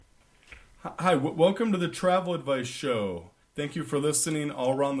Hi, welcome to the Travel Advice Show. Thank you for listening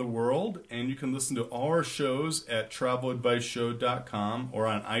all around the world, and you can listen to all our shows at traveladviceshow.com or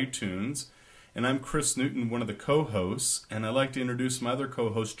on iTunes. And I'm Chris Newton, one of the co-hosts, and I'd like to introduce my other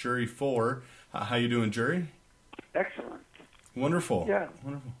co-host, Jerry Fuller. How you doing, Jerry? Excellent. Wonderful. Yeah.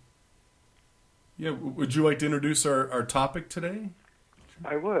 Wonderful. Yeah, would you like to introduce our topic today?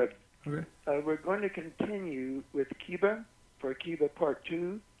 I would. Okay. We're going to continue with Cuba for Cuba Part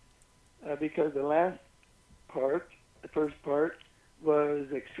 2 because the last part, the first part, was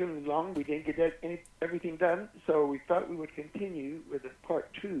extremely long. We didn't get everything done, so we thought we would continue with the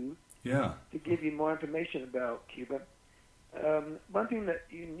Part 2 to give you more information about Cuba. One thing that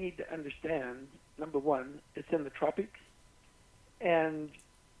you need to understand, number one, it's in the tropics, and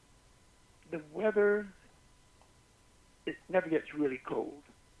the weather, it never gets really cold.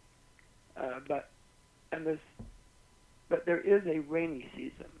 But there is a rainy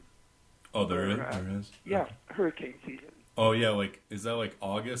season. Oh, there is? Yeah, Okay. hurricane season. Oh, yeah, is that like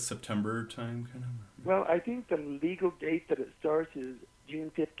August, September time kind of? Well, I think the legal date that it starts is June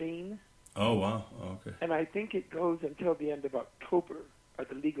 15. Oh, wow. Oh, okay. And I think it goes until the end of October are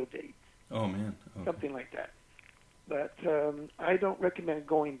the legal dates. Oh, man. Okay. Something like that. But I don't recommend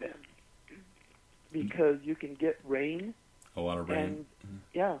going then because you can get rain. A lot of rain. And,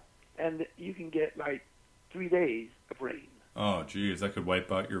 yeah, and you can get like 3 days of rain. Oh, geez, that could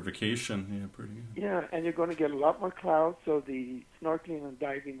wipe out your vacation. Yeah, pretty good. Yeah, and you're going to get a lot more clouds, so the snorkeling and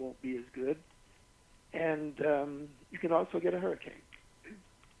diving won't be as good. And you can also get a hurricane.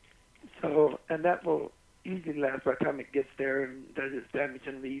 So, and that will usually last by the time it gets there and does its damage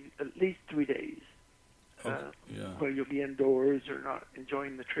and leave at least 3 days. Where you'll be indoors or not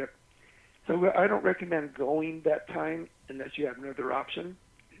enjoying the trip. So I don't recommend going that time unless you have another option.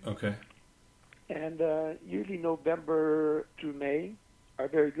 Okay. And usually November through May are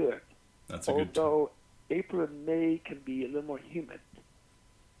very good. That's a good time. Although April and May can be a little more humid.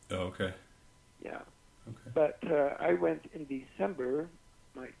 Oh, okay. Yeah. Okay. But I went in December,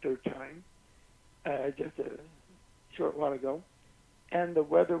 my third time, just a short while ago, and the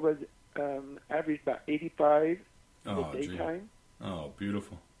weather was averaged about 85 in the daytime. Oh,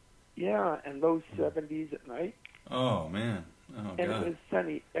 beautiful. Yeah, and low 70s at night. Oh, man. Oh, and God. it was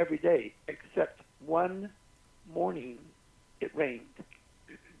sunny every day, except one morning it rained.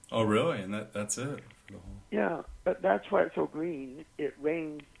 Oh, really? And that's it for the whole... Yeah, but that's why it's so green. It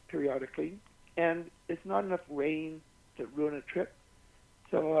rains periodically, and it's not enough rain to ruin a trip.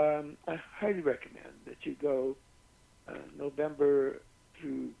 So I highly recommend that you go November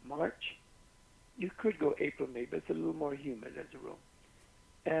through March. You could go April, May, but it's a little more humid as a rule.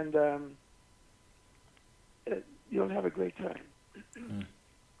 And you'll have a great time.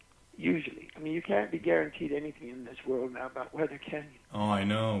 Usually. I mean, you can't be guaranteed anything in this world now about weather, can you? Oh, I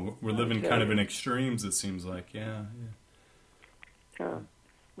know. We're living kind of in extremes, it seems like. Yeah.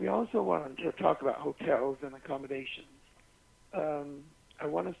 We also wanted to talk about hotels and accommodations. I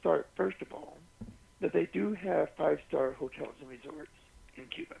want to start, first of all, that they do have five-star hotels and resorts in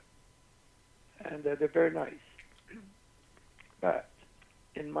Cuba. And they're very nice. But,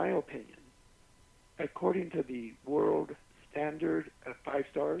 in my opinion, according to the world standard of 5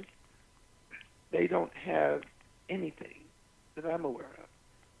 stars, they don't have anything that I'm aware of.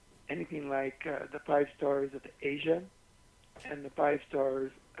 Anything like the 5 stars of Asia and the 5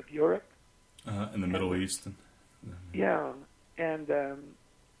 stars of Europe. In the Middle East. Yeah, and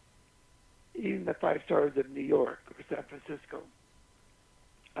even the 5 stars of New York or San Francisco.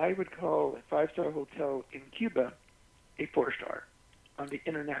 I would call a 5-star hotel in Cuba a 4-star on the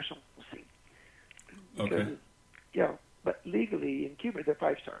international scene. Because, Okay. Yeah, but legally in Cuba they're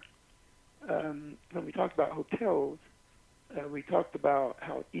 5-star. When we talked about hotels, we talked about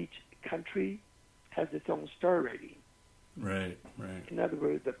how each country has its own star rating. Right. In other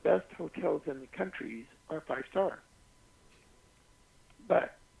words, the best hotels in the countries are 5-star.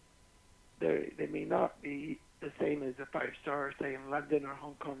 But they may not be the same as a 5-star, say, in London or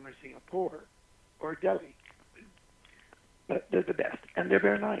Hong Kong or Singapore or Delhi. But they're the best, and they're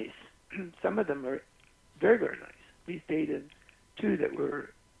very nice. Some of them are very, very nice. We stayed in 2 that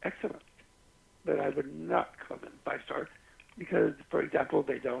were excellent, but I would not call them 5-star because, for example,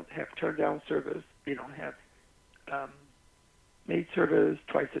 they don't have turn-down service. They don't have maid service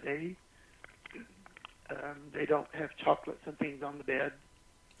twice a day. They don't have chocolates and things on the bed.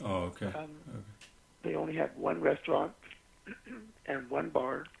 Oh, okay. They only have 1 restaurant and 1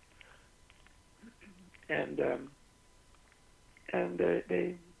 bar, and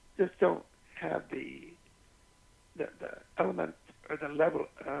they just don't have the element or the level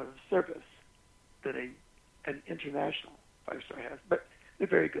of service that an international 5-star has. But they're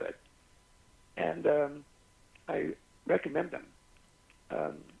very good. and I recommend them.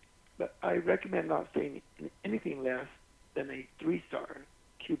 But I recommend not staying in anything less than a 3-star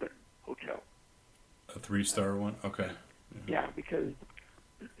Cuban hotel. A 3-star one? Okay. Yeah, because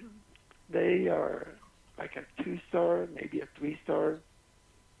they are like a 2-star, maybe a 3-star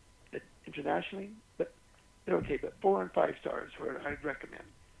internationally, but they're okay. But 4 and 5 stars where I'd recommend.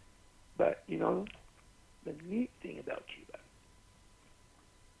 But you know, the neat thing about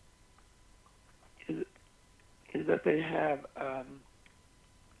Cuba is that they have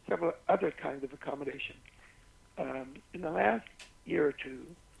several other kinds of accommodation. In the last year or two,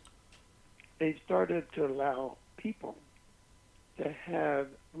 they've started to allow people to have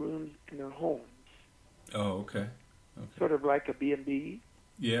rooms in their homes. Oh, okay. Sort of like a B&B.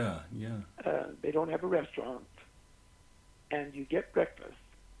 Yeah. They don't have a restaurant, and you get breakfast,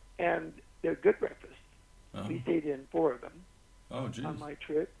 and they're good breakfast. Oh. We stayed in 4 of them on my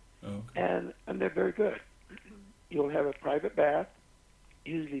trip, okay. and they're very good. You'll have a private bath,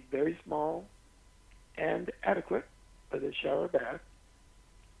 usually very small and adequate, with a shower bath,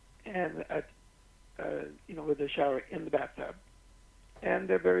 and with a shower in the bathtub, and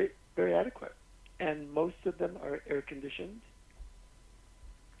they're very, very adequate. And most of them are air conditioned,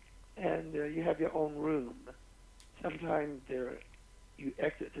 and you have your own room. Sometimes you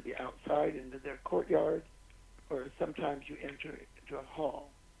exit to the outside into their courtyard, or sometimes you enter into a hall.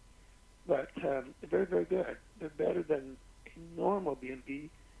 But they're very, very good. They're better than a normal B&B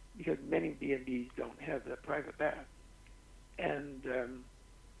because many B&Bs don't have the private bath. And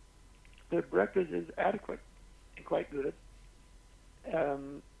their breakfast is adequate and quite good.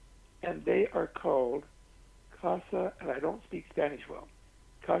 And they are called Casa, and I don't speak Spanish well,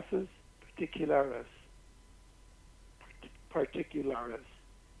 Casas Particulares,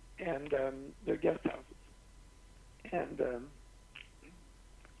 and they're guest houses. And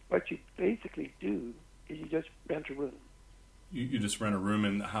what you basically do is you just rent a room. You just rent a room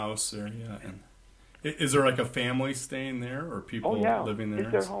in the house there, yeah. And is there like a family staying there, or people living there?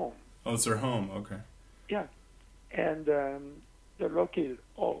 It's their home. Oh, it's their home. Okay. Yeah, and they're located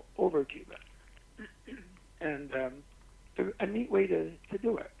all over Cuba, and they're a neat way to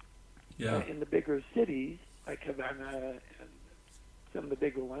do it. Yeah. In the bigger cities like Havana and some of the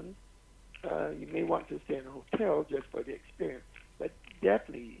bigger ones, you may want to stay in a hotel just for the experience. But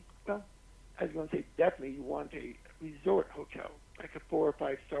definitely, well, I was going to say definitely you want a resort hotel, like a 4 or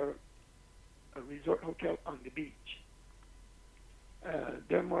 5 star resort hotel on the beach.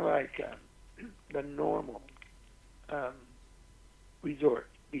 They're more like the normal resort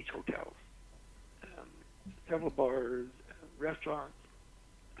beach hotels. Several bars, restaurants,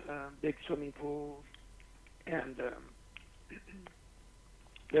 big swimming pools, and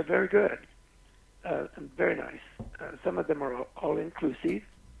they're very good and very nice. Some of them are all inclusive.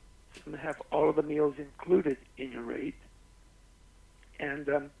 Some have all of the meals included in your rate. And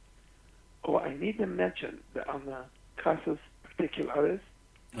I need to mention that on the Casas Particulares,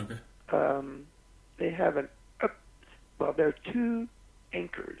 they have there are 2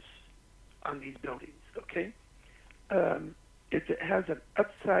 anchors on these buildings, okay? If it has an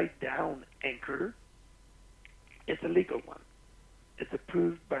upside-down anchor, it's a legal one. It's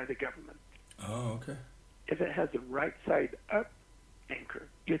approved by the government. Oh, okay. If it has a right-side-up anchor,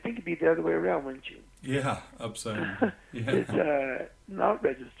 you'd think it'd be the other way around, wouldn't you? Yeah, upside. Yeah. It's not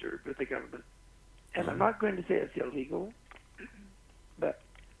registered with the government. And I'm not going to say it's illegal, but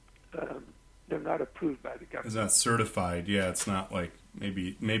they're not approved by the government. It's not certified. Yeah, it's not like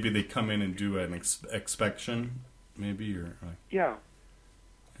maybe they come in and do an inspection, maybe, or like. Yeah,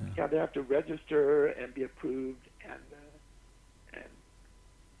 they have to register and be approved, and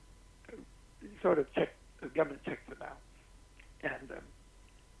sort of check. The government checks them out,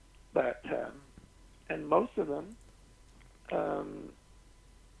 and most of them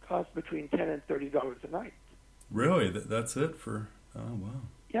cost between $10 and $30 a night. Really, that's it for? Oh wow.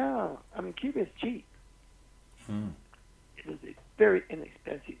 Yeah, I mean Cuba is cheap. It is a very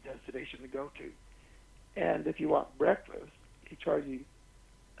inexpensive destination to go to, and if you want breakfast, they charge you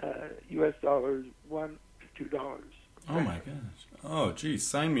U.S. dollars $1 to $2. Oh my gosh! Oh geez,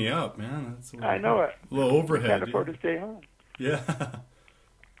 sign me up, man. That's I know it. A little overhead. You can't afford to stay home. Yeah.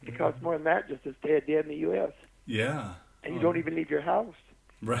 It costs more than that just to stay a day in the U.S. Yeah. And you don't even leave your house.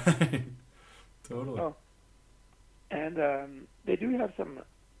 Right. Totally. Oh. And they do have some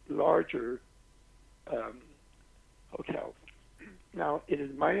larger hotels. Now, it is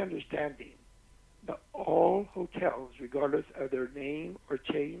my understanding that all hotels, regardless of their name or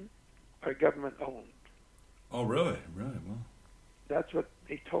chain, are government-owned. Oh, really? Really? Well. That's what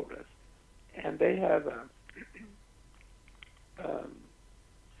they told us. And they have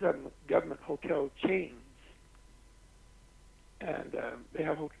some government government hotel chains, and they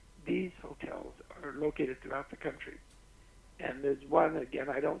have these hotels are located throughout the country. And there's one, again,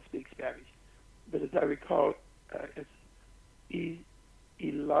 I don't speak Spanish, but as I recall, it's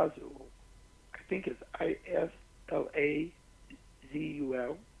Ilazul. I think it's Islazul.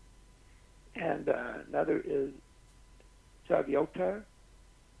 And another is Gaviota,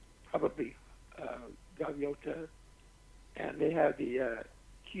 probably Gaviota. And they have the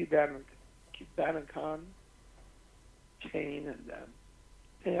Cubanicon chain, and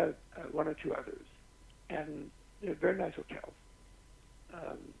they have one or two others. And they're very nice hotels.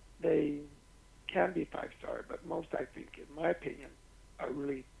 They can be 5-star, but most, I think, in my opinion, are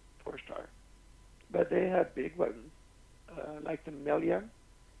really 4-star. But they have big ones, like the Melia,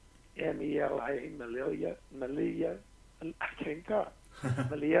 M-E-L-I-A, Melia, I can't talk,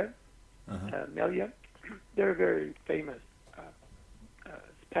 Melia, Melia. They're a very famous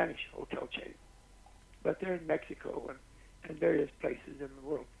Spanish hotel chain, but they're in Mexico and various places in the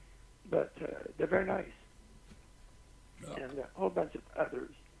world. But they're very nice. Oh. And a whole bunch of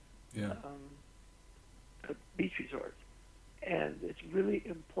others. Yeah. Beach resorts. And it's really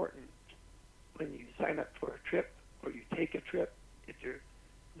important when you sign up for a trip or you take a trip, if you're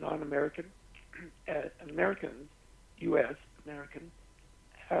non-American, Americans, U.S. Americans,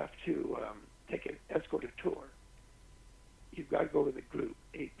 have to take an escorted tour. You've got to go with a group,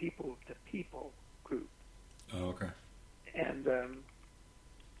 a people-to-people group. Oh, okay. And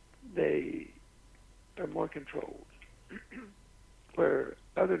they are more controlled, where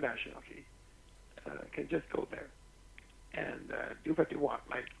other nationalities can just go there and do what they want,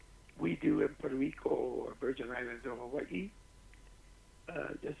 like we do in Puerto Rico or Virgin Islands or Hawaii.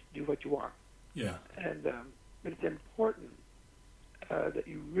 Just do what you want. Yeah. And but it's important that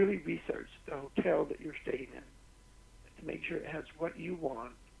you really research the hotel that you're staying in to make sure it has what you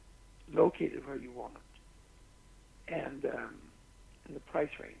want, located where you want, and in the price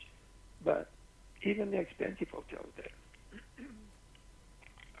range. But even the expensive hotels there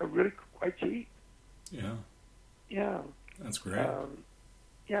are really quite cheap. Yeah. Yeah. That's great.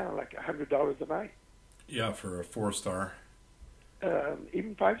 Yeah, like $100 a night. Yeah, for a 4-star.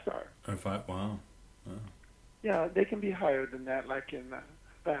 Even 5-star. A 5. Wow. Yeah, they can be higher than that, like in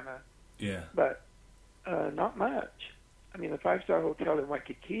Havana. Yeah. But not much. I mean, a 5-star hotel in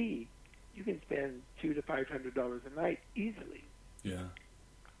Waikiki, you can spend $200 to $500 a night easily. Yeah.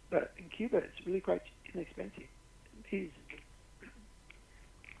 But in Cuba, it's really quite inexpensive. Amazing.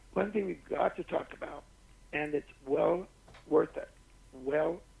 One thing we've got to talk about, and it's well worth it,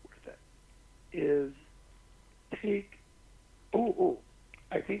 is take.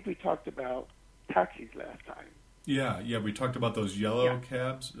 I think we talked about taxis last time. Yeah. We talked about those yellow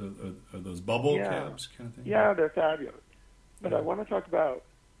cabs, or those bubble cabs kind of thing. Yeah, they're fabulous. But I want to talk about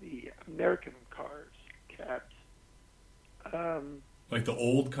the American cars, cabs. Like the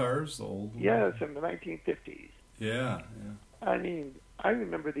old cars, the old ones? Yes, in the 1950s. Yeah. I mean, I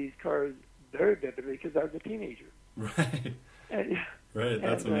remember these cars very vividly because I was a teenager. Right. And, right,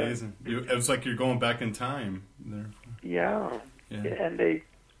 that's amazing. It's like you're going back in time. Yeah. And they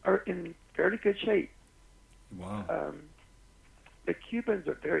are in fairly good shape. Wow. The Cubans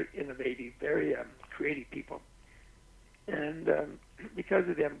are very innovative, very creative people. And because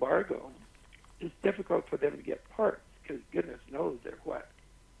of the embargo, it's difficult for them to get parts because goodness knows they're,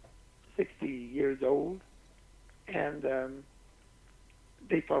 60 years old, and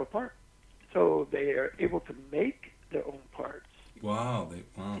they fall apart. So they are able to make their own parts. Wow.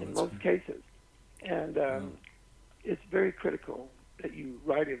 In most cases. And it's very critical that you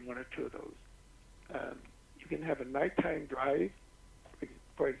ride in one or two of those. You can have a nighttime drive,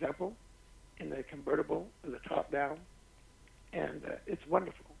 for example, in the convertible with the top down, and it's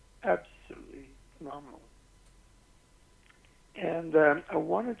wonderful, absolutely phenomenal. And I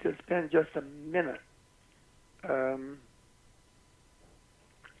wanted to spend just a minute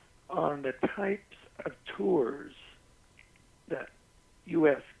on the types of tours that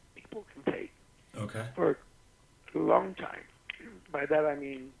U.S. people can take. Okay. For a long time. By that I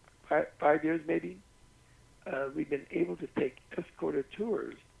mean 5 years maybe. We've been able to take escorted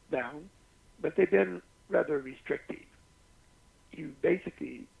tours down, but they've been rather restrictive. You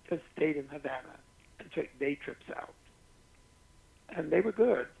basically just stayed in Havana and took day trips out. And they were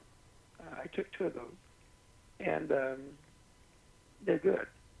good. I took 2 of those. And they're good.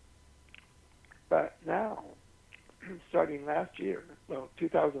 But now, starting last year,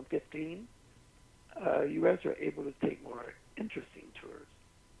 2015, U.S. are able to take more interesting tours.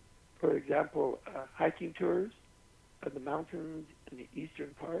 For example, hiking tours of the mountains in the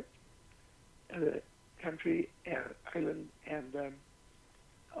eastern part of the country and island and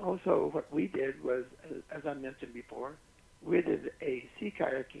Also, what we did was, as I mentioned before, we did a sea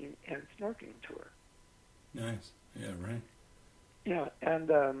kayaking and snorkeling tour. Nice. Yeah, right. Yeah, and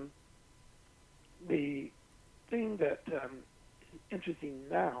the thing that is interesting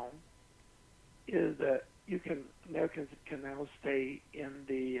now is that Americans can now stay in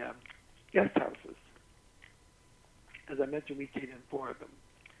the guest houses. As I mentioned, we stayed in 4 of them.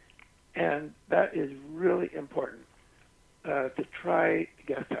 And that is really important to try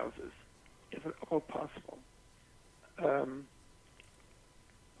guest houses, if at all possible.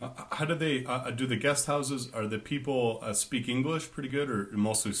 How do they do the guest houses? Are the people speak English pretty good, or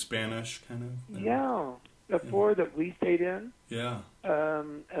mostly Spanish kind of? Yeah, the 4 that we stayed in, Yeah.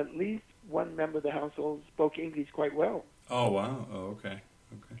 at least one member of the household spoke English quite well. Oh wow. Oh okay.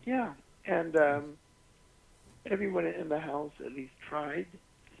 Okay. Yeah, and everyone in the house at least tried to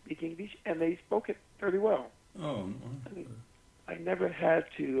speak English, and they spoke it fairly well. Oh. I never had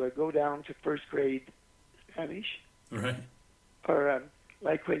to go down to first grade Spanish, Right. or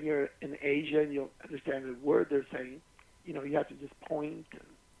like when you're in Asia and you'll understand the word they're saying. You know, you have to just point. And,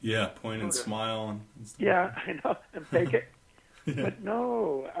 Yeah. Point and smile and stuff. yeah, I know, and fake it. Yeah. But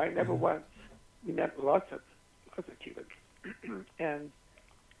no, I never once. We met lots of Cubans, and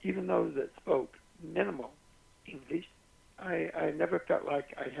even those that spoke minimal English, I never felt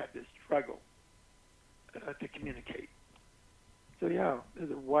like I had to struggle to communicate. So yeah,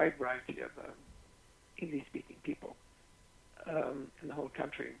 there's a wide variety of English-speaking people in the whole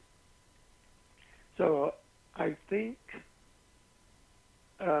country. So I think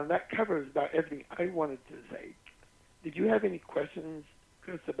that covers about everything I wanted to say. Did you have any questions,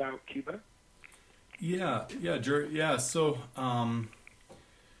 Chris, about Cuba? Yeah, Jerry. Yeah, so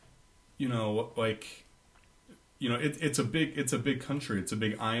you know, like, you know, it's a big country. It's a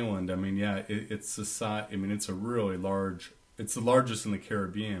big island. I mean, yeah, it's I mean, it's a really large. It's the largest in the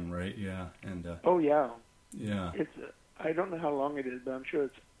Caribbean, right? Yeah, and Oh yeah, yeah, it's. I don't know how long it is, but I'm sure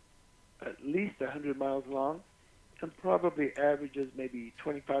it's at least 100 miles long, and probably averages maybe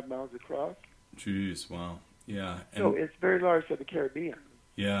 25 miles across. Jeez, wow, yeah. And, So it's very large for the Caribbean.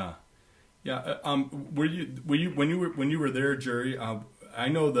 yeah, yeah. Were you when you were there, Jerry? I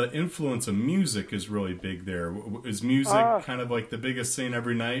know the influence of music is really big there. Is music kind of like the biggest thing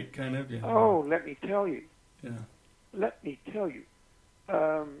every night, kind of? Yeah. Oh, let me tell you. Yeah. Let me tell you.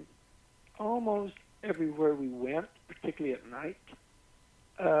 Almost everywhere we went, particularly at night,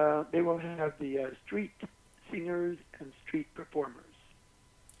 they will have the street singers and street performers.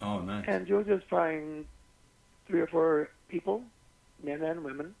 Oh, nice. And you'll just find 3 or 4 people, men and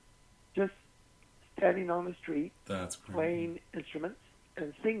women, just standing on the street, That's great. playing instruments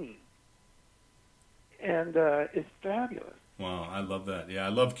and singing. And it's fabulous. Wow, I love that. Yeah, I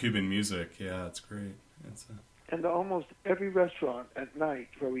love Cuban music. Yeah, it's great. It's And almost every restaurant at night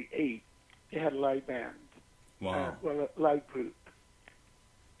where we ate, they had a live band. wow. A live group.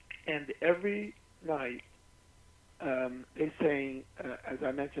 And every night, they sang, as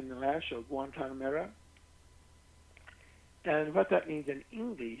I mentioned in the last show, Guantanamera. And what that means in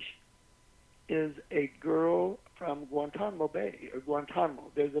English is a girl from Guantanamo Bay, or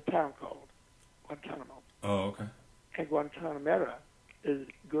Guantanamo. There's a town called Guantanamo. Oh, okay. And Guantanamera is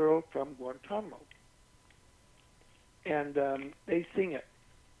girl from Guantanamo. And they sing it.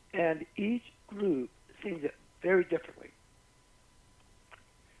 And each group sings it very differently.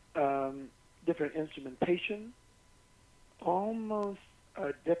 Different instrumentation, almost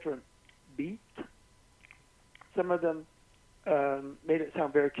a different beat. Some of them made it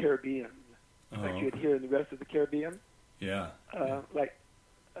sound very Caribbean, like you'd hear in the rest of the Caribbean. Yeah. Like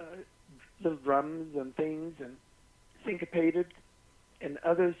little drums and things, and syncopated, and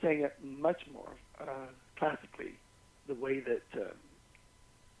others sang it much more classically, the way that.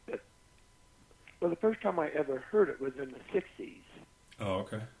 Well, the first time I ever heard it was in the 60s. Oh,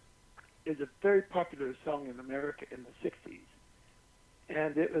 okay. It was a very popular song in America in the 60s,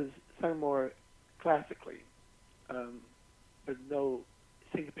 and it was sung more classically, with no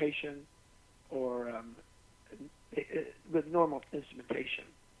syncopation or with normal instrumentation.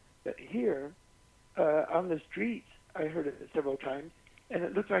 But here, on the streets, I heard it several times, and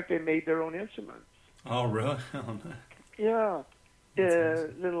it looked like they made their own instruments. Oh, really? Oh, nice. Yeah,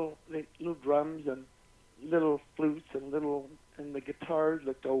 little drums and little flutes and the guitars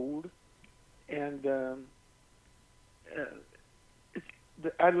looked old, and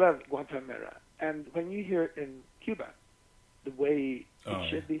I love Guantanamera. And when you hear it in Cuba, the way it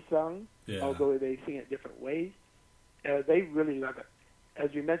should be sung, although they sing it different ways, they really love it.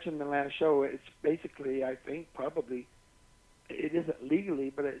 As we mentioned in the last show, it's basically, I think, probably, it isn't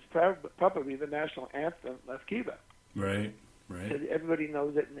legally, but it's probably the national anthem of Cuba. Right. Right. Because everybody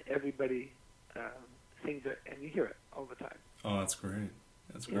knows it and everybody sings it, and you hear it all the time. Oh, that's great.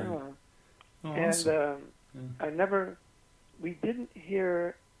 That's great. Yeah. Oh, And awesome. we didn't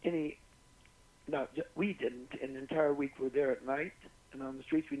hear any, we didn't, an entire week we were there at night and on the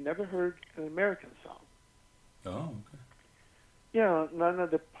streets, we never heard an American song. Oh, okay. Yeah, none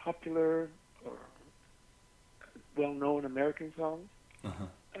of the popular or well-known American songs.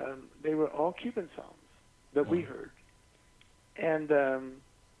 Uh-huh. They were all Cuban songs that we heard. And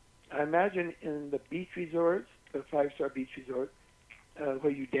I imagine in the beach resorts, the five-star beach resorts,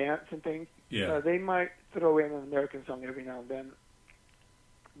 where you dance and things, Yeah. they might throw in an American song every now and then.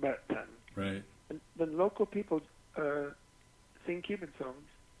 But Right. the local people sing Cuban songs,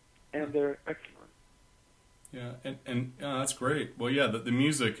 and they're excellent. Yeah, and that's great. Well, yeah, the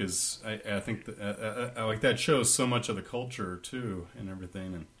music is. I think I like that shows so much of the culture too, and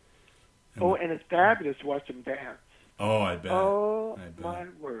everything. And And it's fabulous to watch them dance. Oh, I bet. Oh, I bet. my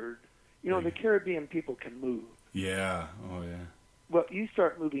word! You know, the Caribbean people can move. Yeah. Oh, yeah. Well, you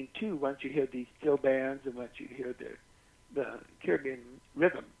start moving too once you hear these steel bands and once you hear the Caribbean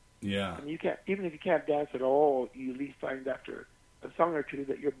rhythm. Yeah. And you can't, even if you can't dance at all, you at least find after a song or two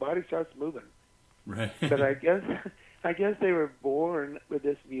that your body starts moving. Right. But I guess they were born with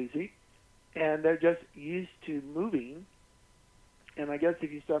this music, and they're just used to moving. And I guess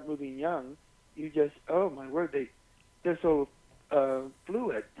if you start moving young, you just, oh my word, they're so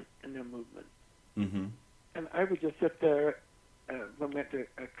fluid in their movement. Mm-hmm. And I would just sit there when we went to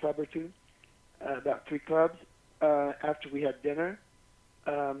a club or two, about 3 clubs, after we had dinner,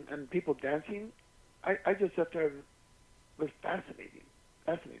 and people dancing. I just sat there and was fascinated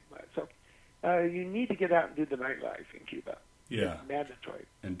by it. So you need to get out and do the nightlife in Cuba. Yeah. It's mandatory.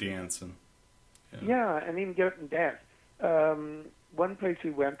 And dancing. Yeah, and even get up and dance. One place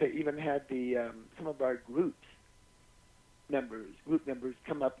we went, they even had some of our group members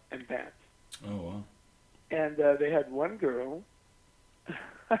come up and dance. Oh, wow. And they had one girl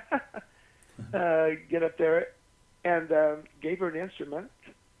get up there and gave her an instrument,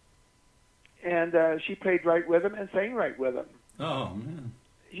 and she played right with them and sang right with them. Oh, man.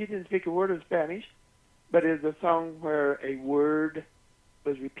 She didn't speak a word of Spanish, but it was a song where a word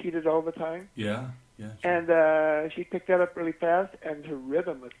was repeated all the time. Yeah. Yeah. Sure. And she picked that up really fast, and her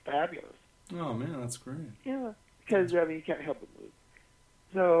rhythm was fabulous. Oh, man, that's great. Yeah, because, you can't help but move.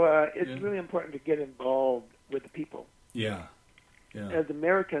 So it's really important to get involved with the people. Yeah. Yeah. As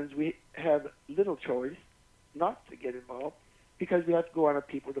Americans, we have little choice not to get involved because we have to go on a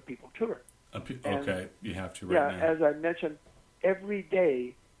people-to-people tour. Okay, you have to now. now. As I mentioned, every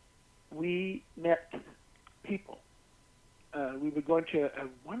day we met people. We would go into a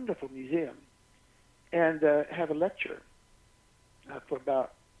wonderful museum and have a lecture for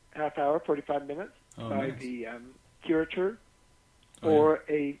about half hour, 45 minutes by nice. the curator or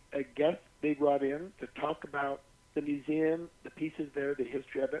a guest they brought in to talk about the museum, the pieces there, the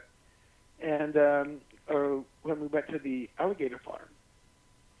history of it. And or when we went to the alligator farm,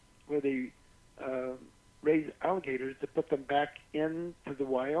 where they raise alligators to put them back into the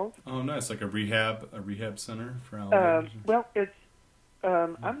wild. Oh, nice! Like a rehab center for alligators. Well, it's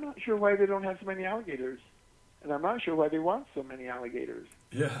I'm not sure why they don't have so many alligators, and I'm not sure why they want so many alligators.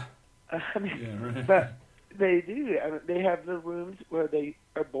 Yeah. I mean, Yeah, right. but they do. I mean, they have little rooms where they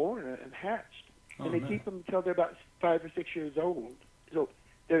are born and hatched, and they keep them until they're about 5 or 6 years old. So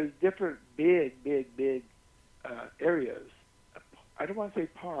there's different big areas. I don't want to say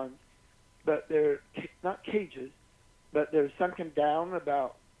ponds, but they're not cages, but they're sunken down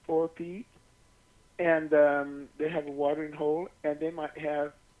about 4 feet, and they have a watering hole, and they might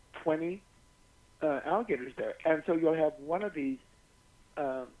have 20 alligators there. And so you'll have one of these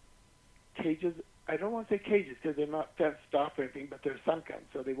cages. I don't want to say cages because they're not fenced off or anything, but they're sunken,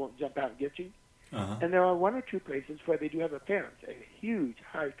 so they won't jump out and get you. Uh-huh. And there are 1 or 2 places where they do have a fence, a huge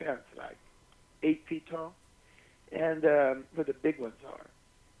high fence, like 8 feet tall, and where the big ones are.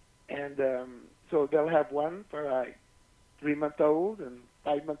 And so they'll have one for like 3-month-old and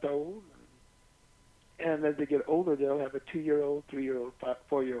 5-month-old, and as they get older, they'll have a 2-year-old, 3-year-old,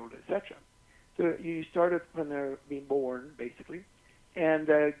 4-year-old, etc. So you start it when they're being born, basically, and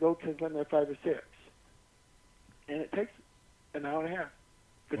go to when they're 5 or 6, and it takes an hour and a half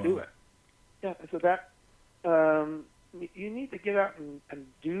to do it. Yeah, so that you need to get out and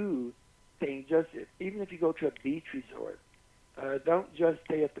do things. Just even if you go to a beach resort, don't just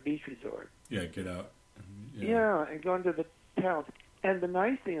stay at the beach resort. Yeah, get out. And go into the towns. And the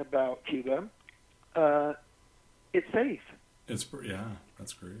nice thing about Cuba, it's safe. That's great.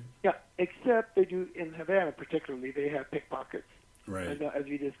 Yeah, except they do in Havana particularly. They have pickpockets. Right. And as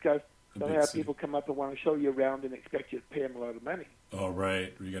we discussed, They'll have people come up and want to show you around and expect you to pay them a lot of money. Oh,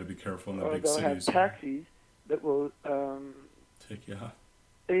 right. You got to be careful in the Or big they'll cities. have taxis that will Take you off.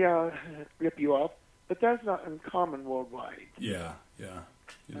 Rip you off. But that's not uncommon worldwide. Yeah. You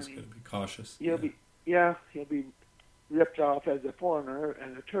just got to be cautious. You'll be ripped off as a foreigner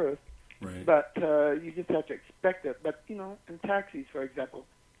and a tourist. Right. But you just have to expect it. But, in taxis, for example,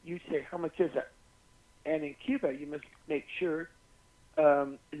 you say, how much is it? And in Cuba, you must make sure,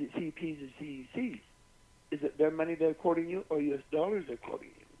 is it CPs or CECs? Is it their money they're quoting you or U.S. dollars they're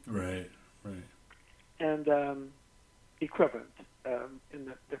quoting you? Right. And equivalent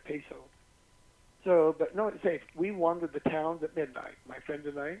in the peso. So, but no, it's safe. We wandered the towns at midnight, my friend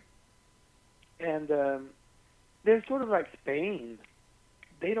and I. And they're sort of like Spain.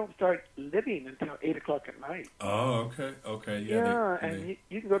 They don't start living until 8 o'clock at night. Oh, okay. Yeah,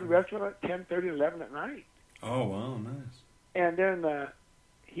 you can go to a restaurant at 10, 30, 11 at night. Oh, wow, nice. And they're in the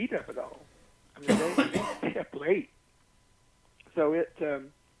heat of it all. I mean, they stay up late. So it's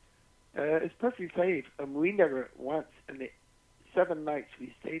perfectly safe. We never once, in the 7 nights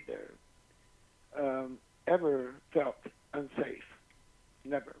we stayed there, ever felt unsafe.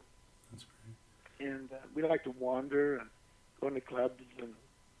 Never. That's great. And we like to wander and go into clubs and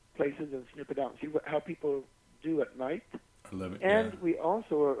places and sniff it out and see how people do at night. I love it. And we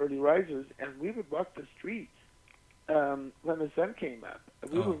also are early risers, and we would walk the streets when the sun came up.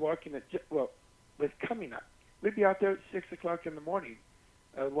 We were walking was coming up. We'd be out there at 6 o'clock in the morning,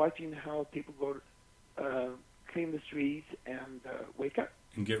 watching how people go clean the streets and wake up.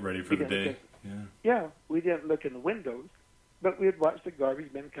 And get ready for the day. Yeah, we didn't look in the windows, but we'd watch the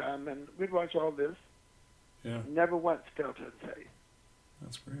garbage men come, and we'd watch all this. Yeah. Never once felt unsafe.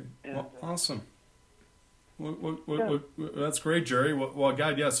 That's great. And, well, awesome. That's great, Jerry. Well,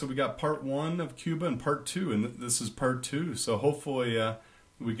 God, yeah. So we got part 1 of Cuba and part 2, and this is part 2. So hopefully,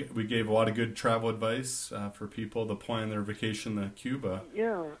 we gave a lot of good travel advice for people to plan their vacation to Cuba.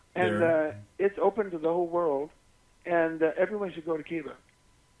 Yeah, and it's open to the whole world, and everyone should go to Cuba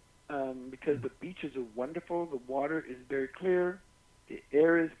because the beaches are wonderful. The water is very clear. The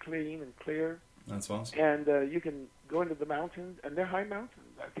air is clean and clear. That's awesome. And you can go into the mountains, and they're high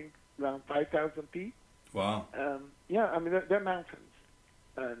mountains. I think around 5,000 feet. Wow. I mean, they're mountains.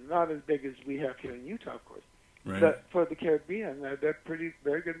 Not as big as we have here in Utah, of course. Right. But for the Caribbean, they're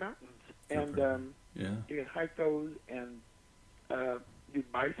very good mountains. And you can hike those and do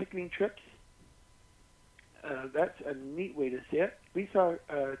bicycling trips. That's a neat way to see it. We saw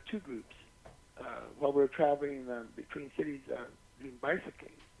 2 groups while we were traveling between cities doing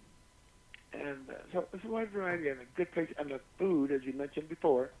bicycling. And so it's a wide variety and a good place. And the food, as you mentioned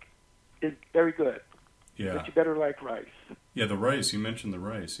before, is very good. Yeah. But you better like rice. Yeah, the rice. You mentioned the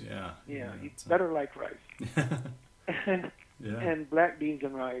rice. Yeah. Yeah, you better like rice. Yeah. And black beans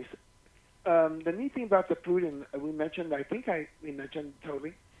and rice. The neat thing about the food, and we mentioned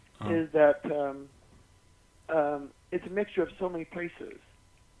totally, is that it's a mixture of so many places.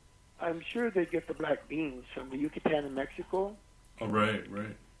 I'm sure they get the black beans from the Yucatan in Mexico. Oh, right.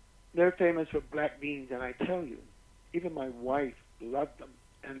 They're famous for black beans, and I tell you, even my wife loved them.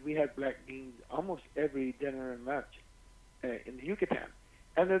 And we had black beans almost every dinner and lunch in the Yucatan.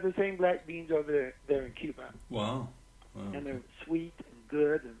 And they're the same black beans over there in Cuba. Wow. And they're sweet and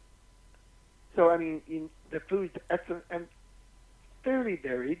good. And so, I mean, the food's excellent and fairly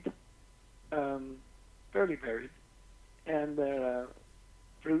varied. And the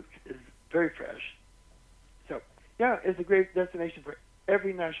fruit is very fresh. So, yeah, it's a great destination for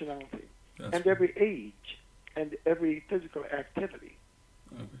every nationality and every age and every physical activity.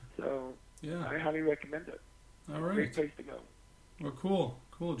 Okay. So, yeah, I highly recommend it. All right. Great place to go. Well,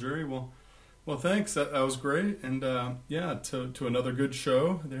 cool, Jerry. Well, thanks. That was great. And to another good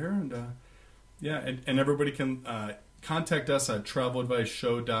show there. And and everybody can contact us at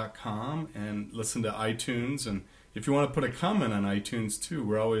traveladviceshow.com and listen to iTunes. And if you want to put a comment on iTunes too,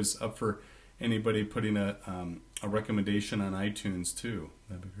 we're always up for anybody putting a recommendation on iTunes too.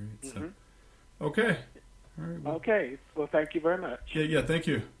 That'd be great. Mm-hmm. So, okay. All right. Okay. Well, thank you very much. Yeah. Thank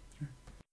you.